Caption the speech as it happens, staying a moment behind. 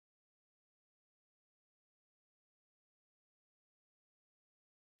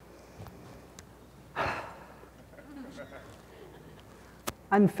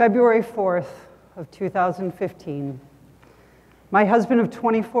On February 4th of 2015, my husband of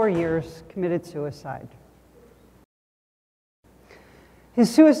 24 years committed suicide.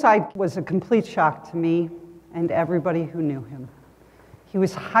 His suicide was a complete shock to me and everybody who knew him. He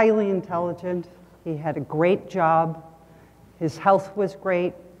was highly intelligent, he had a great job, his health was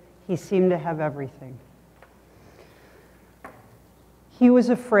great, he seemed to have everything. He was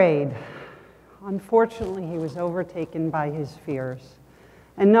afraid. Unfortunately, he was overtaken by his fears.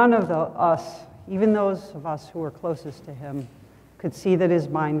 And none of us, even those of us who were closest to him, could see that his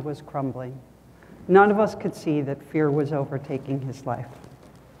mind was crumbling. None of us could see that fear was overtaking his life.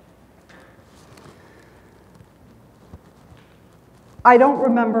 I don't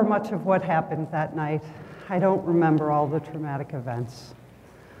remember much of what happened that night. I don't remember all the traumatic events.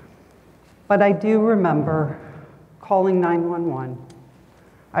 But I do remember calling 911.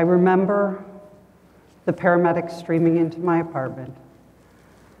 I remember the paramedics streaming into my apartment.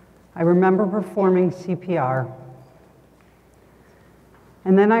 I remember performing CPR.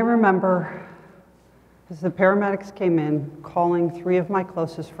 And then I remember, as the paramedics came in, calling 3 of my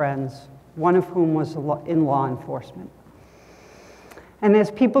closest friends, one of whom was in law enforcement. And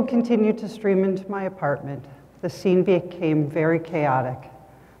as people continued to stream into my apartment, the scene became very chaotic,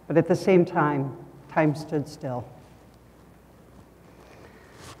 but at the same time, time stood still.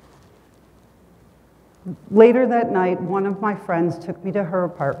 Later that night, one of my friends took me to her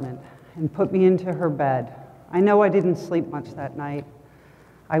apartment and put me into her bed. I know I didn't sleep much that night.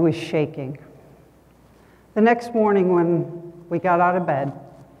 I was shaking. The next morning when we got out of bed,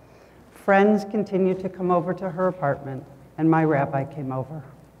 friends continued to come over to her apartment, and my rabbi came over.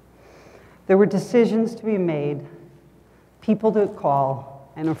 There were decisions to be made, people to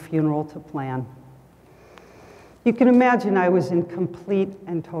call, and a funeral to plan. You can imagine I was in complete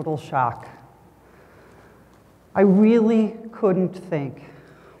and total shock. I really couldn't think.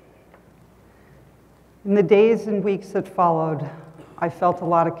 In the days and weeks that followed, I felt a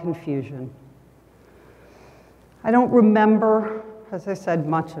lot of confusion. I don't remember, as I said,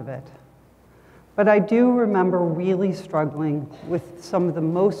 much of it, but I do remember really struggling with some of the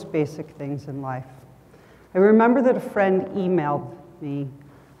most basic things in life. I remember that a friend emailed me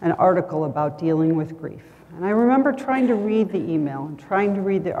an article about dealing with grief. And I remember trying to read the email and trying to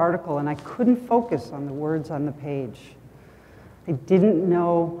read the article, and I couldn't focus on the words on the page. I didn't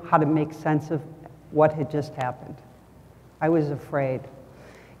know how to make sense of what had just happened. I was afraid.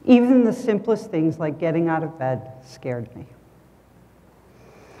 Even the simplest things like getting out of bed scared me.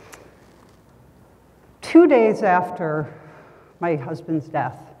 2 days after my husband's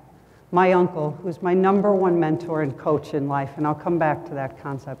death, my uncle, who's my #1 mentor and coach in life, and I'll come back to that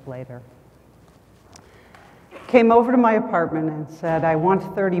concept later, came over to my apartment and said, "I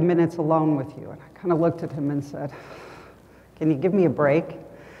want 30 minutes alone with you." And I kind of looked at him and said, "Can you give me a break?"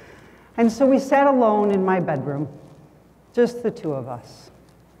 And so we sat alone in my bedroom, just the 2 of us.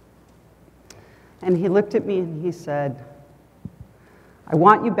 And he looked at me and he said, "I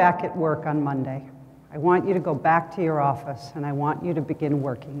want you back at work on Monday. I want you to go back to your office and I want you to begin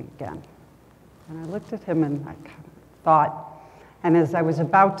working again." And I looked at him and I kind of thought, and as I was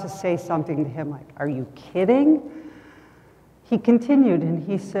about to say something to him like, "Are you kidding?" He continued and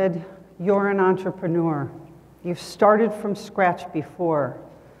he said, "You're an entrepreneur. You've started from scratch before.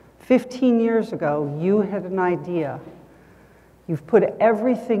 15 years ago, you had an idea. You've put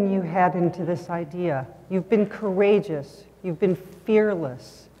everything you had into this idea. You've been courageous. You've been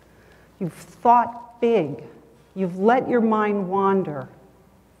fearless. You've thought big. You've let your mind wander,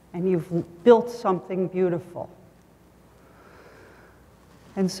 and you've built something beautiful."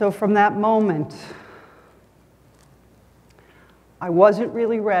 And so from that moment, I wasn't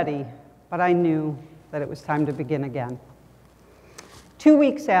really ready, but I knew that it was time to begin again. 2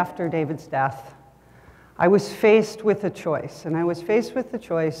 weeks after David's death, I was faced with a choice, and I was faced with the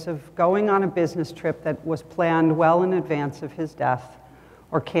choice of going on a business trip that was planned well in advance of his death,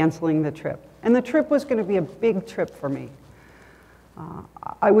 or canceling the trip. And the trip was going to be a big trip for me.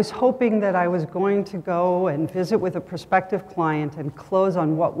 I was hoping that I was going to go and visit with a prospective client and close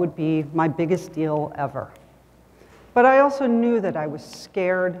on what would be my biggest deal ever. But I also knew that I was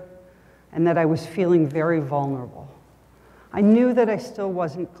scared and that I was feeling very vulnerable. I knew that I still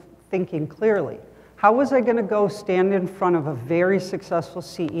wasn't thinking clearly. How was I going to go stand in front of a very successful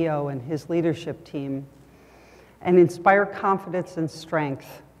CEO and his leadership team and inspire confidence and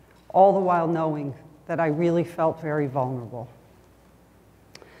strength, all the while knowing that I really felt very vulnerable?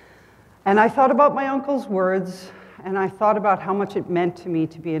 And I thought about my uncle's words, and I thought about how much it meant to me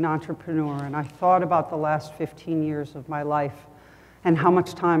to be an entrepreneur, and I thought about the last 15 years of my life and how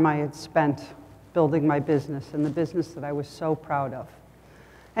much time I had spent building my business and the business that I was so proud of.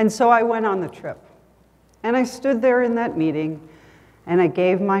 And so I went on the trip. And I stood there in that meeting, and I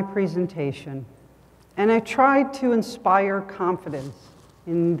gave my presentation. And I tried to inspire confidence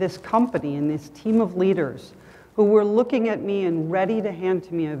in this company, in this team of leaders who were looking at me and ready to hand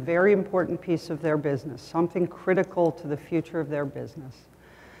to me a very important piece of their business, something critical to the future of their business.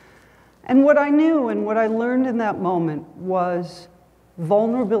 And what I knew and what I learned in that moment was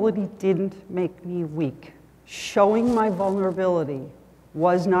vulnerability didn't make me weak. Showing my vulnerability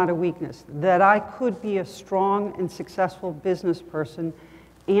was not a weakness. That I could be a strong and successful business person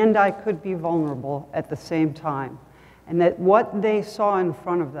and I could be vulnerable at the same time. And that what they saw in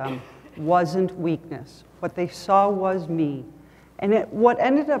front of them wasn't weakness. What they saw was me. And what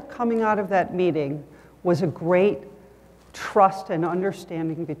ended up coming out of that meeting was a great trust and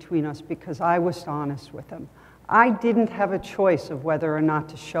understanding between us because I was honest with them. I didn't have a choice of whether or not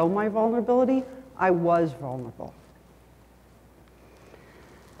to show my vulnerability. I was vulnerable.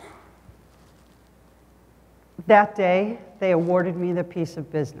 That day, they awarded me the piece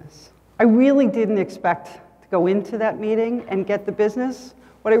of business. I really didn't expect to go into that meeting and get the business.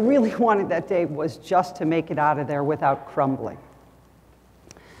 What I really wanted that day was just to make it out of there without crumbling.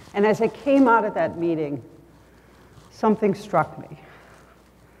 And as I came out of that meeting, something struck me.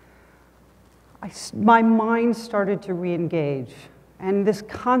 My mind started to re-engage, and this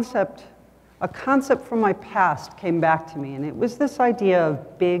concept, a concept from my past came back to me, and it was this idea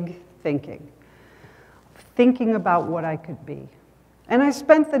of big thinking. Thinking about what I could be. And I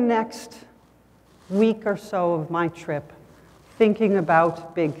spent the next week or so of my trip thinking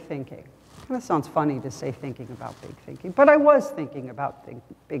about big thinking. That sounds funny to say thinking about big thinking, but I was thinking about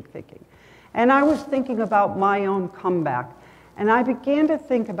big thinking. And I was thinking about my own comeback. And I began to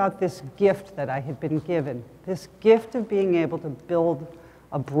think about this gift that I had been given, this gift of being able to build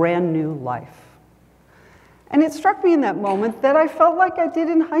a brand new life. And it struck me in that moment that I felt like I did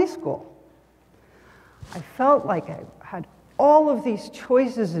in high school. I felt like I had all of these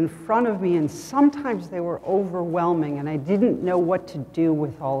choices in front of me, and sometimes they were overwhelming, and I didn't know what to do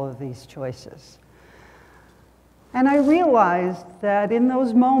with all of these choices. And I realized that in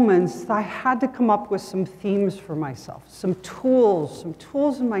those moments, I had to come up with some themes for myself, some tools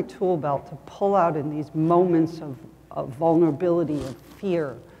in my tool belt to pull out in these moments of vulnerability, of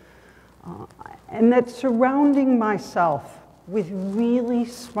fear. And that surrounding myself with really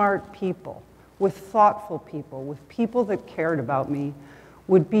smart people, with thoughtful people, with people that cared about me,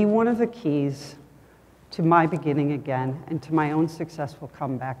 would be one of the keys to my beginning again and to my own successful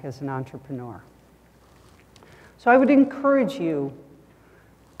comeback as an entrepreneur. So I would encourage you,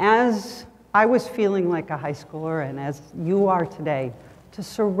 as I was feeling like a high schooler and as you are today, to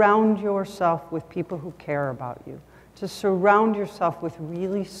surround yourself with people who care about you, to surround yourself with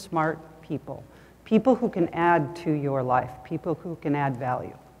really smart people, people who can add to your life, people who can add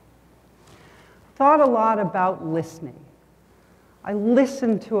value. Thought a lot about listening. I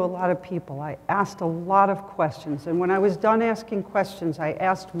listened to a lot of people. I asked a lot of questions. And when I was done asking questions, I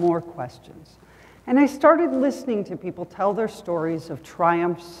asked more questions. And I started listening to people tell their stories of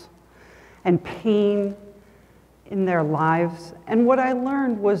triumphs and pain in their lives. And what I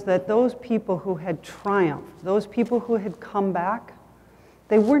learned was that those people who had triumphed, those people who had come back,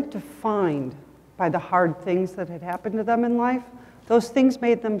 they weren't defined by the hard things that had happened to them in life. Those things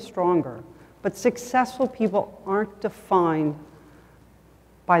made them stronger. But successful people aren't defined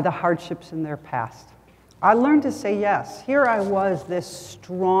by the hardships in their past. I learned to say yes. Here I was, this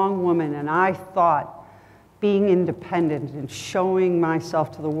strong woman, and I thought being independent and showing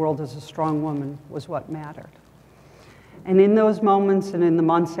myself to the world as a strong woman was what mattered. And in those moments and in the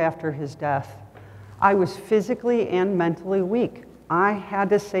months after his death, I was physically and mentally weak. I had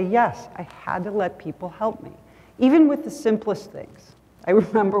to say yes. I had to let people help me, even with the simplest things. I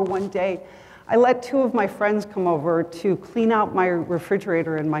remember one day, I let two of my friends come over to clean out my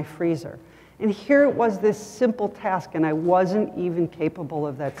refrigerator and my freezer. And here it was, this simple task, and I wasn't even capable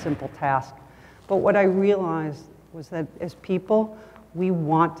of that simple task. But what I realized was that as people, we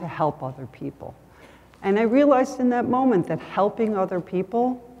want to help other people. And I realized in that moment that helping other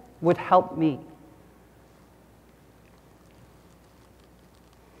people would help me.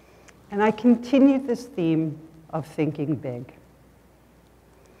 And I continued this theme of thinking big.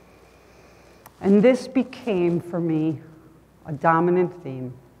 And this became, for me, a dominant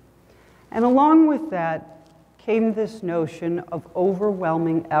theme. And along with that came this notion of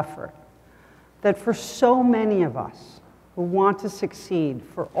overwhelming effort. That for so many of us who want to succeed,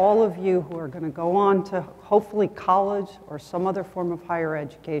 for all of you who are going to go on to hopefully college or some other form of higher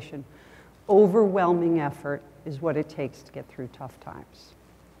education, overwhelming effort is what it takes to get through tough times.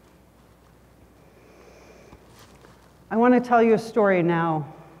 I want to tell you a story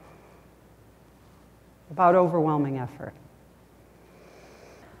now about overwhelming effort.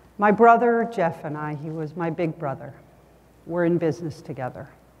 My brother, Jeff, and I, he was my big brother, were in business together.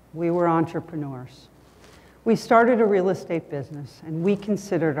 We were entrepreneurs. We started a real estate business, and we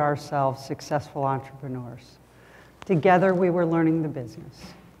considered ourselves successful entrepreneurs. Together, we were learning the business.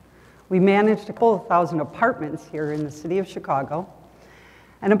 We managed a couple of thousand apartments here in the city of Chicago,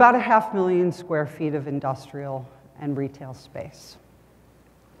 and about 500,000 square feet of industrial and retail space.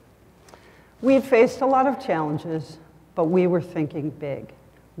 We had faced a lot of challenges, but we were thinking big.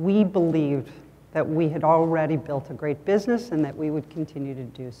 We believed that we had already built a great business and that we would continue to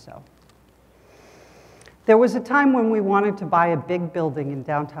do so. There was a time when we wanted to buy a big building in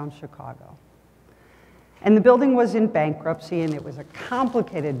downtown Chicago. And the building was in bankruptcy, and it was a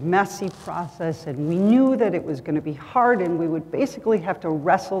complicated, messy process, and we knew that it was going to be hard, and we would basically have to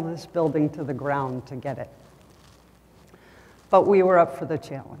wrestle this building to the ground to get it. But we were up for the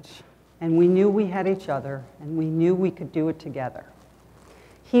challenge, and we knew we had each other, and we knew we could do it together.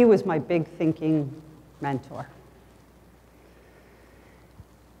 He was my big thinking mentor.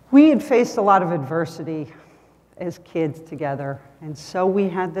 We had faced a lot of adversity as kids together, and so we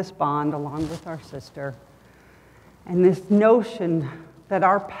had this bond along with our sister, and this notion that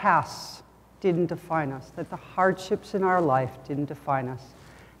our pasts didn't define us, that the hardships in our life didn't define us,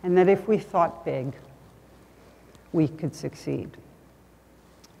 and that if we thought big, we could succeed.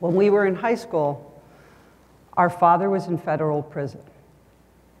 When we were in high school, our father was in federal prison.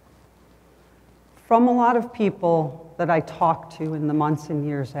 From a lot of people that I talked to in the months and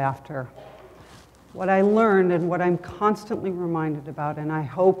years after, what I learned and what I'm constantly reminded about, and I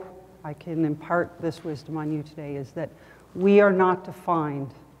hope I can impart this wisdom on you today, is that we are not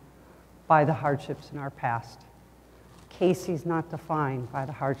defined by the hardships in our past. Casey's not defined by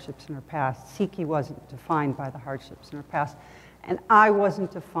the hardships in her past. Siki wasn't defined by the hardships in her past. And I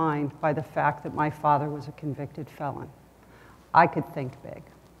wasn't defined by the fact that my father was a convicted felon. I could think big.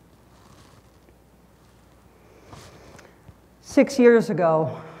 6 years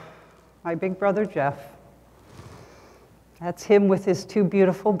ago, my big brother Jeff, that's him with his two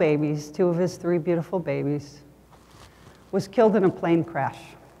beautiful babies, two of his three beautiful babies, was killed in a plane crash.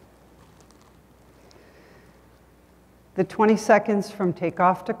 The 20 seconds from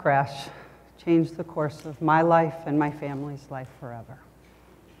takeoff to crash changed the course of my life and my family's life forever.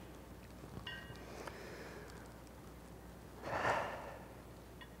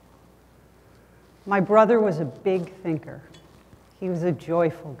 My brother was a big thinker. He was a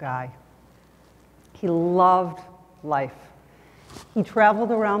joyful guy. He loved life. He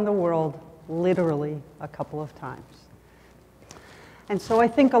traveled around the world literally a couple of times. And so I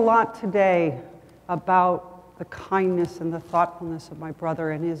think a lot today about the kindness and the thoughtfulness of my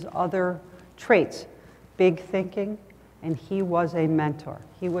brother and his other traits, big thinking, and he was a mentor.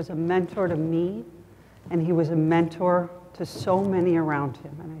 He was a mentor to me, and he was a mentor to so many around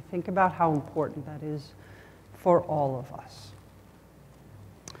him. And I think about how important that is for all of us.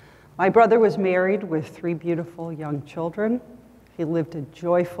 My brother was married with 3 beautiful young children. He lived a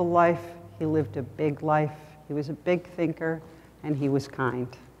joyful life. He lived a big life. He was a big thinker, and he was kind.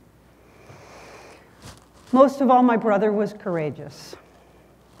 Most of all, my brother was courageous.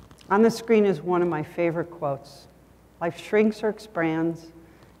 On the screen is one of my favorite quotes. Life shrinks or expands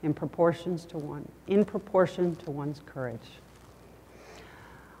in proportion to one's courage.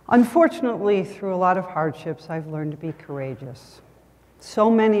 Unfortunately, through a lot of hardships, I've learned to be courageous.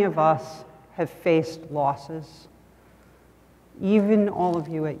 So many of us have faced losses. Even all of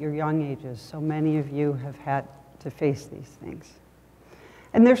you at your young ages, so many of you have had to face these things.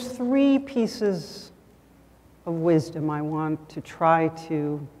 And there's 3 pieces of wisdom I want to try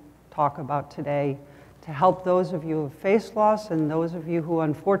to talk about today to help those of you who have faced loss and those of you who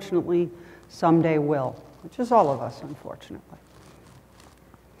unfortunately someday will, which is all of us, unfortunately.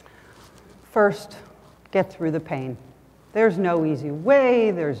 First, get through the pain. There's no easy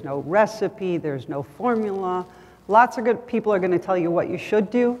way, there's no recipe, there's no formula. Lots of good people are going to tell you what you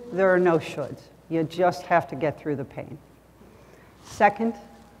should do. There are no shoulds. You just have to get through the pain. Second,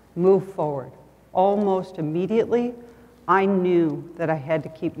 move forward. Almost immediately, I knew that I had to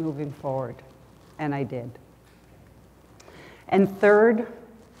keep moving forward, and I did. And third,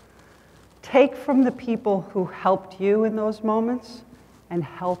 take from the people who helped you in those moments and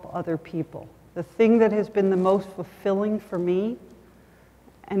help other people. The thing that has been the most fulfilling for me,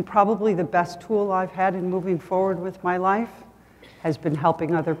 and probably the best tool I've had in moving forward with my life, has been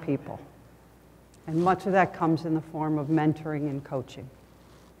helping other people. And much of that comes in the form of mentoring and coaching.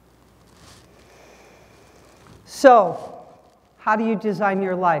 So, how do you design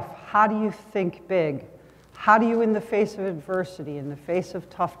your life? How do you think big? How do you, in the face of adversity, in the face of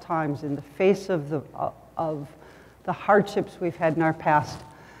tough times, in the face of the of the hardships we've had in our past.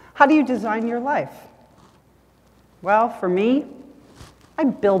 How do you design your life? Well, for me, I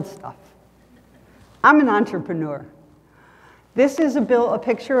build stuff. I'm an entrepreneur. This is a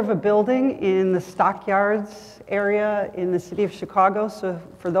picture of a building in the Stockyards area in the city of Chicago. So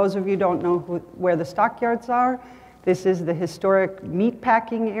for those of you who don't know where the Stockyards are, this is the historic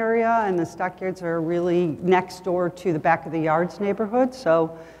meatpacking area, and the Stockyards are really next door to the back of the yards neighborhood,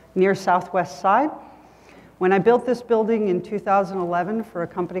 so near Southwest Side. When I built this building in 2011 for a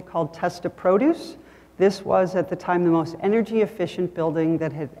company called Testa Produce, this was at the time the most energy efficient building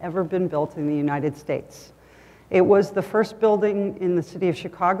that had ever been built in the United States. It was the first building in the city of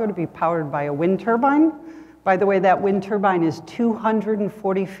Chicago to be powered by a wind turbine. By the way, that wind turbine is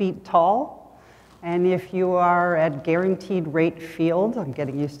 240 feet tall. And if you are at Guaranteed Rate Field, I'm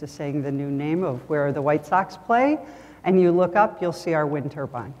getting used to saying the new name of where the White Sox play, and you look up, you'll see our wind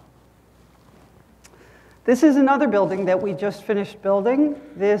turbine. This is another building that we just finished building.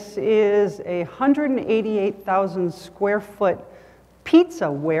 This is a 188,000 square foot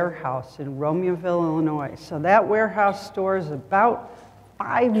pizza warehouse in Romeoville, Illinois. So that warehouse stores about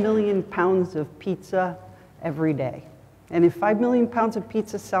 5 million pounds of pizza every day. And if 5 million pounds of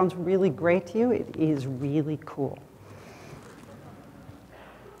pizza sounds really great to you, it is really cool.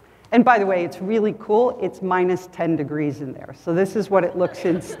 And by the way, it's really cool. It's minus 10 degrees in there. So this is what it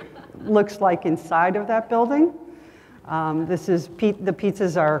looks like inside of that building. The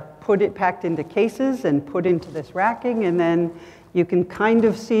pizzas are packed into cases and put into this racking, and then you can kind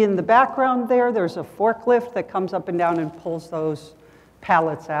of see in the background there's a forklift that comes up and down and pulls those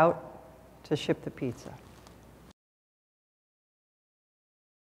pallets out to ship the pizza.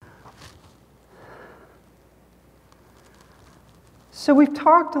 So we've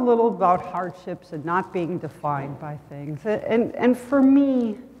talked a little about hardships and not being defined by things. And for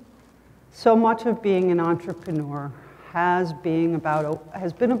me, so much of being an entrepreneur has been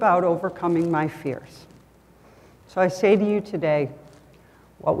about overcoming my fears. So I say to you today,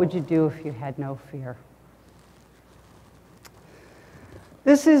 what would you do if you had no fear?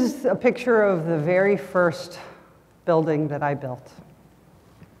 This is a picture of the very first building that I built.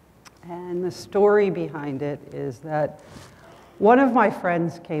 And the story behind it is that one of my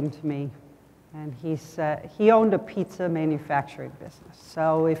friends came to me and he said he owned a pizza manufacturing business.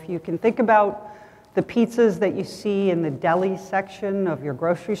 So if you can think about the pizzas that you see in the deli section of your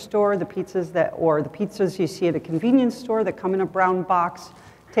grocery store, the pizzas you see at a convenience store that come in a brown box,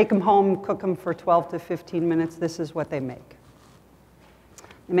 take them home, cook them for 12 to 15 minutes, this is what they make.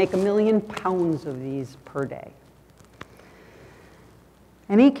 They make 1 million pounds of these per day.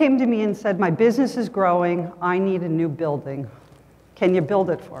 And he came to me and said, my business is growing, I need a new building. Can you build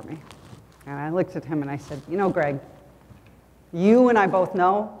it for me? And I looked at him and I said, you know, Greg, you and I both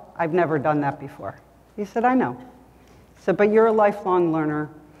know I've never done that before. He said, I know. He said, but you're a lifelong learner,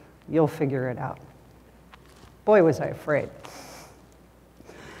 you'll figure it out. Boy, was I afraid.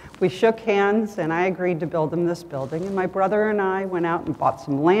 We shook hands and I agreed to build him this building, and my brother and I went out and bought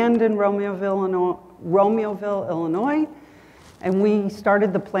some land in Romeoville, Illinois, and we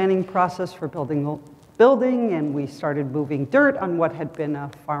started the planning process for building the building, and we started moving dirt on what had been a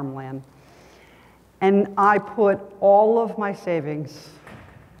farmland. And I put all of my savings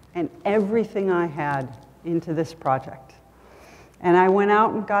and everything I had into this project. And I went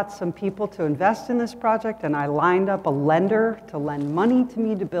out and got some people to invest in this project, and I lined up a lender to lend money to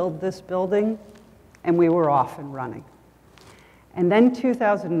me to build this building, and we were off and running. And then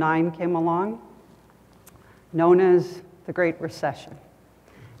 2009 came along, known as the Great Recession.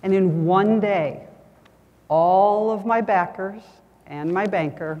 And in one day, all of my backers and my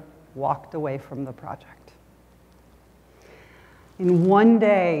banker walked away from the project. In one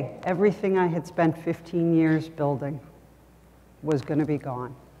day, everything I had spent 15 years building was going to be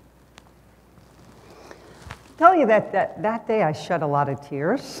gone. I'll tell you that day I shed a lot of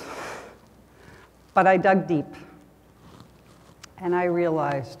tears, but I dug deep. And I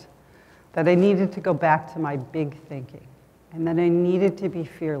realized that I needed to go back to my big thinking, and that I needed to be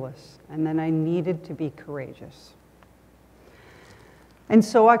fearless, and then I needed to be courageous. And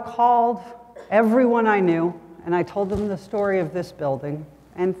so I called everyone I knew, and I told them the story of this building,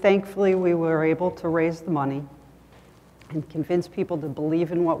 and thankfully we were able to raise the money and convince people to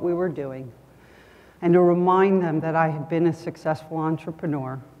believe in what we were doing, and to remind them that I had been a successful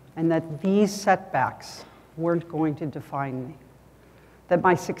entrepreneur, and that these setbacks weren't going to define me, that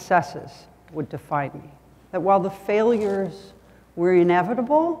my successes would define me, that while the failures were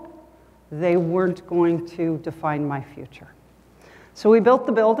inevitable, they weren't going to define my future. So we built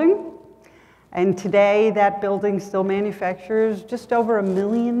the building, And today, that building still manufactures just over 1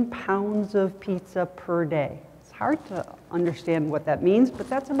 million pounds of pizza per day. It's hard to understand what that means, but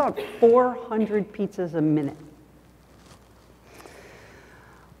that's about 400 pizzas a minute.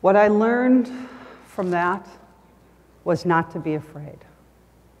 What I learned from that was not to be afraid.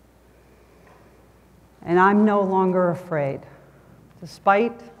 And I'm no longer afraid.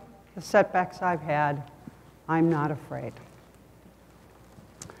 Despite the setbacks I've had, I'm not afraid.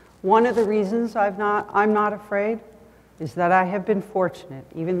 One of the reasons I'm not afraid is that I have been fortunate,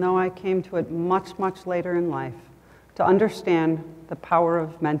 even though I came to it much, much later in life, to understand the power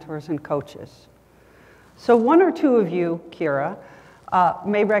of mentors and coaches. So one or two of you, Kira,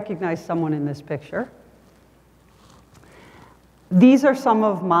 may recognize someone in this picture. These are some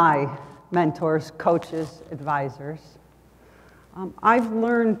of my mentors, coaches, advisors. I've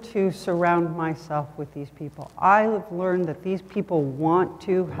learned to surround myself with these people. I've learned that these people want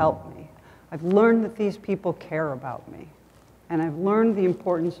to help me. I've learned that these people care about me. And I've learned the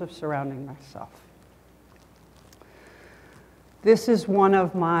importance of surrounding myself. This is one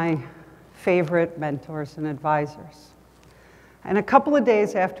of my favorite mentors and advisors. And a couple of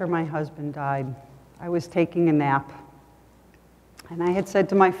days after my husband died, I was taking a nap. And I had said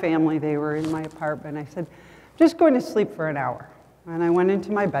to my family, they were in my apartment, I said, I'm just going to sleep for an hour. And I went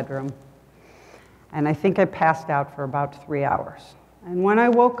into my bedroom, and I think I passed out for about 3 hours. And when I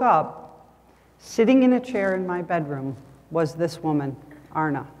woke up, sitting in a chair in my bedroom was this woman,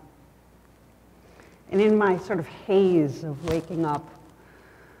 Arna. And in my sort of haze of waking up,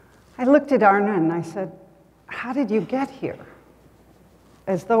 I looked at Arna and I said, how did you get here?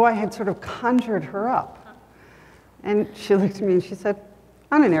 As though I had sort of conjured her up. And she looked at me and she said,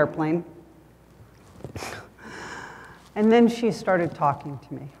 on an airplane. And then she started talking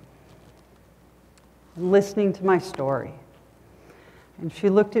to me, listening to my story. And she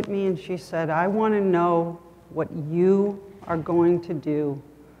looked at me and she said, I want to know what you are going to do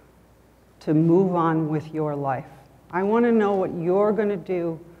to move on with your life. I want to know what you're going to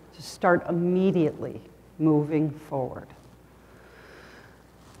do to start immediately moving forward.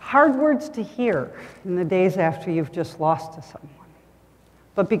 Hard words to hear in the days after you've just lost to someone.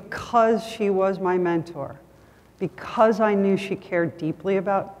 But because she was my mentor, because I knew she cared deeply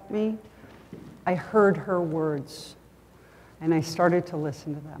about me, I heard her words, and I started to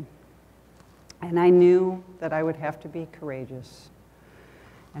listen to them. And I knew that I would have to be courageous.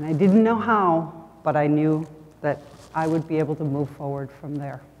 And I didn't know how, but I knew that I would be able to move forward from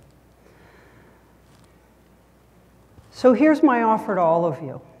there. So here's my offer to all of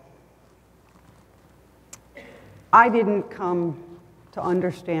you. I didn't come to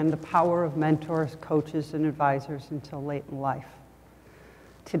understand the power of mentors, coaches, and advisors until late in life.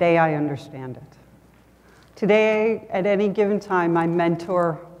 Today, I understand it. Today, at any given time, I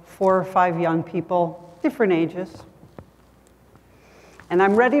mentor 4 or 5 young people, different ages, and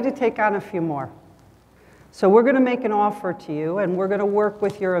I'm ready to take on a few more. So we're going to make an offer to you, and we're going to work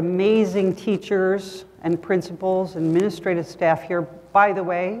with your amazing teachers and principals and administrative staff here. By the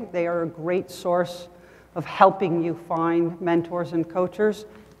way, they are a great source of helping you find mentors and coaches.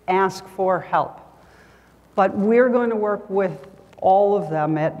 Ask for help. But we're going to work with all of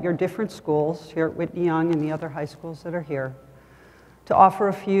them at your different schools, here at Whitney Young and the other high schools that are here, to offer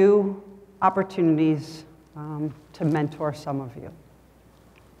a few opportunities to mentor some of you.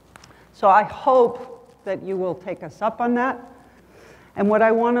 So I hope that you will take us up on that. And what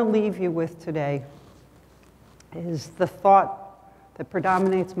I want to leave you with today is the thought that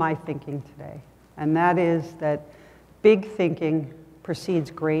predominates my thinking today. And that is that big thinking precedes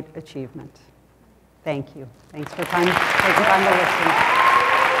great achievement. Thank you. Thanks for taking time to listen.